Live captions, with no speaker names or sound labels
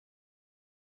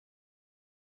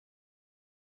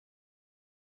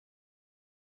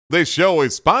This show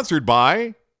is sponsored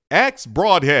by Axe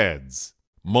Broadheads,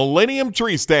 Millennium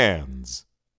Tree Stands,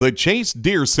 the Chase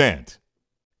Deer Scent,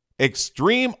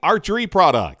 Extreme Archery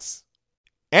Products,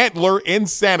 Antler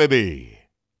Insanity.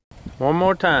 One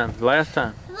more time, last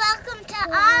time. Welcome to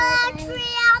All Archery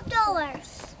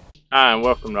Outdoors. Hi, and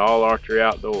welcome to All Archery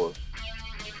Outdoors.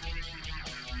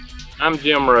 I'm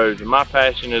Jim Rhodes, and my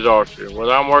passion is archery.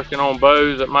 Whether I'm working on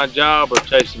bows at my job or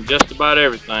chasing just about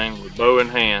everything with bow in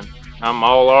hand, I'm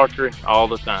all archery all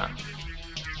the time.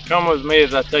 Come with me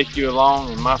as I take you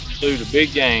along in my pursuit of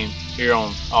big game here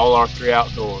on All Archery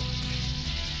Outdoors.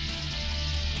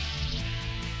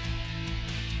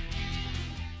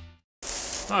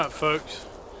 Alright folks,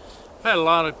 I've had a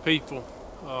lot of people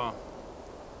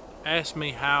ask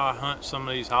me how I hunt some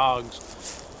of these hogs.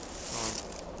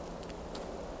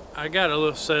 I got a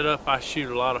little setup. I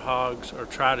shoot a lot of hogs, or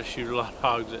try to shoot a lot of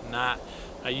hogs at night.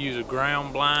 I use a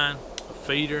ground blind, a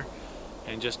feeder,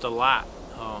 and just a light.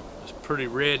 It's pretty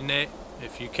redneck.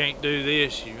 If you can't do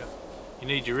this, you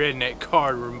need your redneck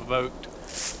card revoked.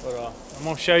 But I'm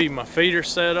gonna show you my feeder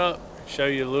setup, show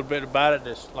you a little bit about it.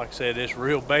 This, like I said, it's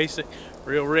real basic,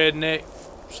 real redneck,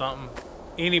 something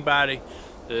anybody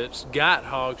that's got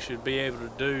hogs should be able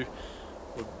to do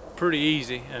pretty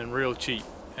easy and real cheap,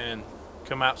 and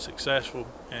come out successful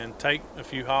and take a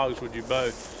few hogs with your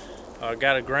bow. I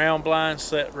got a ground blind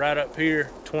set right up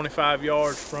here, 25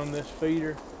 yards from this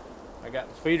feeder. I got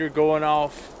the feeder going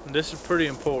off, and this is pretty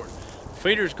important.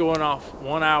 Feeder's going off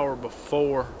 1 hour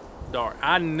before dark.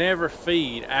 I never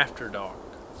feed after dark.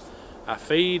 I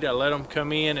feed, I let them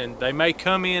come in, and they may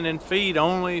come in and feed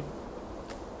only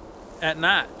at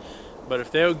night. But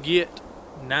if they'll get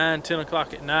 9, 10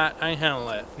 o'clock at night, I ain't handling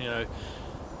that. You know,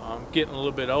 I'm getting a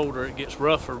little bit older, it gets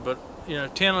rougher, but you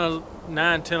know,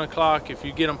 9, 10 o'clock, if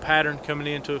you get them patterned coming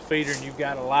into a feeder and you've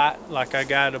got a light like I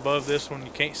got above this one,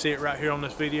 you can't see it right here on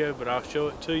this video, but I'll show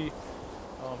it to you.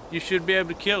 You should be able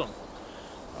to kill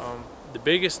them. The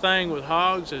biggest thing with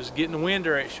hogs is getting the wind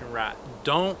direction right.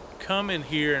 Don't come in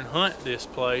here and hunt this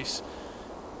place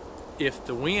if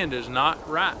the wind is not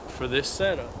right for this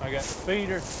setup. I got the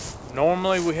feeder.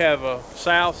 Normally we have a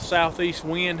southeast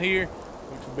wind here,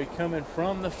 which will be coming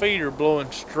from the feeder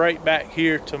blowing straight back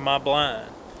here to my blind.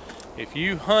 If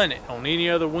you hunt it on any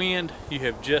other wind, you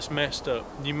have just messed up.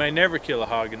 You may never kill a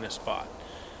hog in this spot.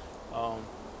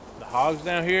 The hogs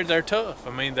down here, they're tough.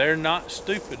 I mean, they're not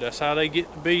stupid. That's how they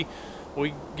get to be.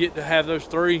 We get to have those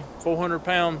 300-400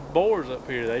 pound boars up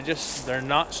here. They're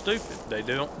not stupid. They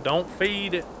don't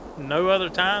feed at no other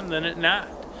time than at night.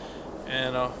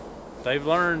 And they've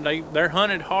learned, they're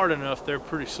hunted hard enough, they're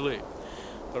pretty slick.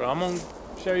 But I'm gonna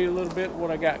show you a little bit what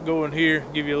I got going here,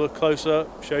 give you a little close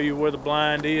up, show you where the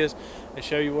blind is, and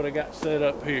show you what I got set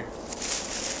up here.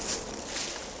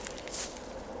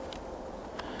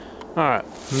 Alright,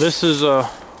 this is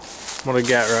what I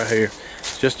got right here.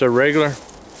 Just a regular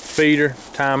feeder,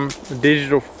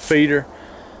 digital feeder.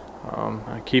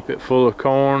 I keep it full of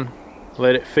corn,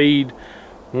 let it feed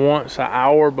once an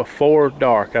hour before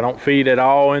dark. I don't feed at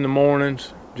all in the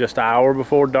mornings, just an hour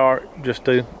before dark, just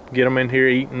to get them in here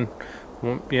eating.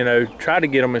 You know, try to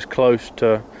get them as close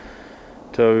to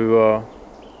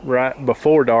right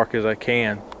before dark as I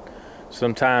can.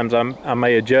 Sometimes I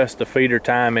may adjust the feeder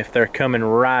time. If they're coming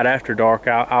right after dark,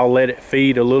 I'll let it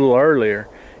feed a little earlier.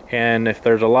 And if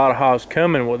there's a lot of hogs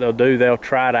coming, what they'll do, they'll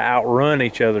try to outrun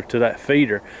each other to that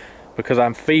feeder, because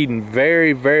I'm feeding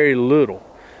very, very little.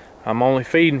 I'm only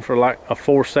feeding for like a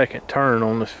 4-second turn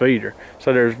on this feeder.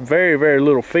 So there's very, very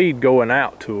little feed going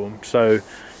out to them. So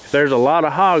if there's a lot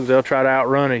of hogs, they'll try to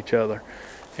outrun each other,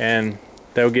 and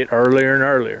they'll get earlier and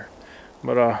earlier.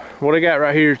 But what I got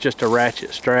right here is just a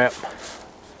ratchet strap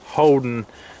holding.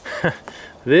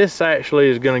 This actually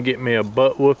is gonna get me a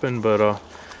butt whooping, but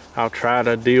I'll try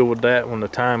to deal with that when the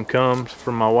time comes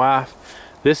for my wife.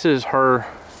 This is her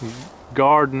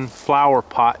garden flower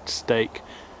pot stake.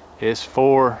 It's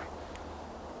for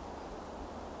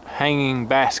hanging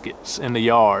baskets in the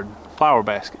yard, flower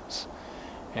baskets.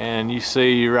 And you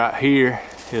see right here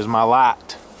is my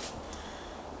light,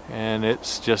 and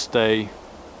it's just a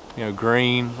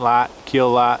green light,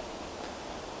 kill light.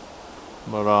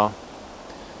 But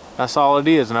that's all it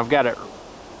is. And I've got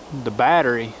the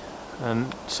battery,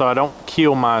 and so I don't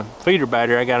kill my feeder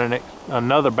battery, I got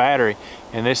another battery,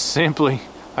 and it's simply,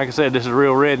 like I said, this is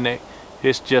real redneck.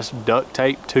 It's just duct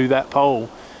tape to that pole,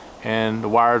 and the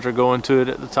wires are going to it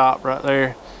at the top right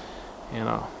there. You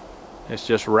know, it's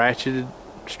just ratcheted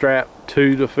strap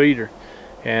to the feeder,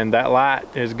 and that light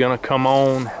is gonna come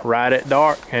on right at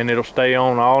dark, and it'll stay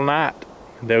on all night.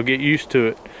 They'll get used to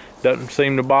it. Doesn't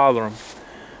seem to bother them.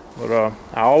 But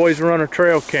I always run a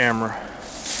trail camera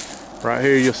right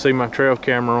here you'll see my trail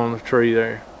camera on the tree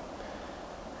there.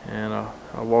 And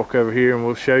I'll walk over here and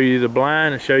we'll show you the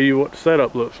blind and show you what the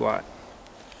setup looks like.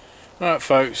 Alright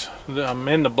folks, I'm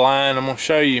in the blind. I'm going to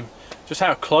show you just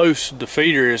how close the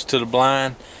feeder is to the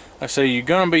blind. Like I say, you're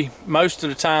going to be, most of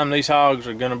the time these hogs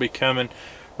are going to be coming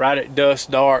right at dusk,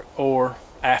 dark, or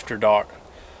after dark.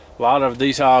 A lot of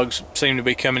these hogs seem to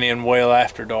be coming in well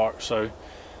after dark, so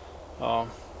I'm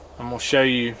going to show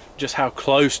you just how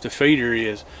close the feeder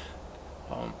is.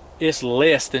 It's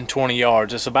less than 20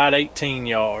 yards. It's about 18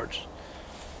 yards.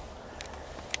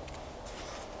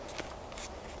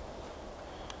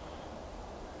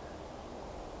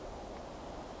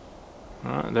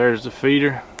 Alright, there's the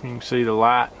feeder. You can see the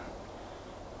light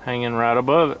hanging right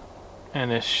above it.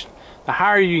 And the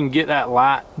higher you can get that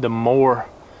light, the more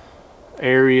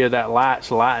area that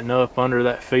light's lighting up under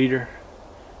that feeder,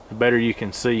 the better you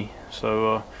can see.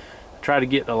 So I try to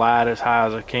get the light as high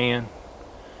as I can.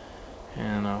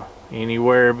 And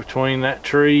anywhere between that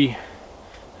tree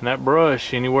and that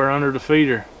brush, anywhere under the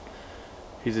feeder,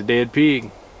 he's a dead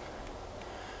pig.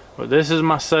 But this is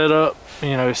my setup.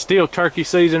 You know, it's still turkey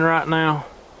season right now,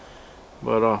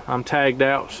 but I'm tagged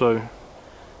out, so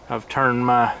I've turned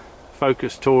my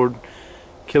focus toward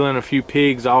killing a few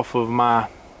pigs off of my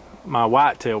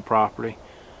whitetail property.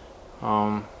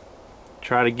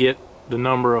 Try to get the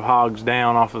number of hogs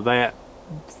down off of that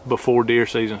before deer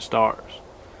season starts.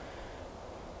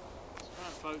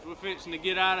 Alright folks, we're fixing to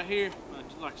get out of here.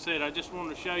 Like I said, I just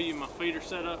wanted to show you my feeder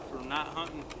setup for night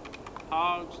hunting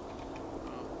hogs.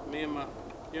 Me and my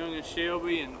youngest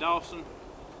Shelby and Dawson,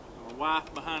 and my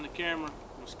wife behind the camera.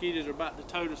 Mosquitoes are about to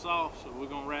tote us off, so we're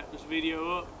going to wrap this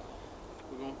video up.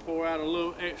 We're going to pour out a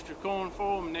little extra corn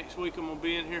for them. Next week I'm going to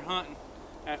be in here hunting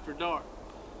after dark.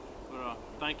 But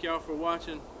thank y'all for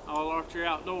watching All Archery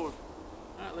Outdoors.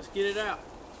 Alright, let's get it out.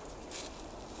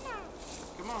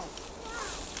 Come on.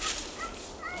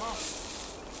 Come on.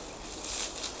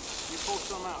 You pull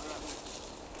some out right there.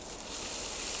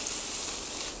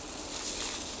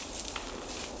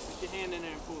 Put your hand in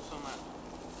there and pull some out.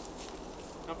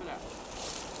 Dump it out.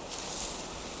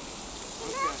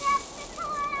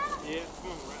 Okay. Yeah,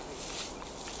 come on, right here.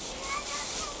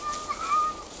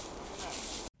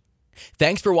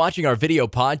 Thanks for watching our video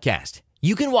podcast.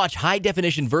 You can watch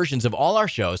high-definition versions of all our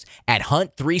shows at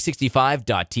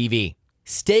hunt365.tv.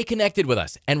 Stay connected with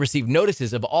us and receive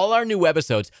notices of all our new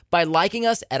episodes by liking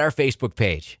us at our Facebook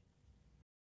page.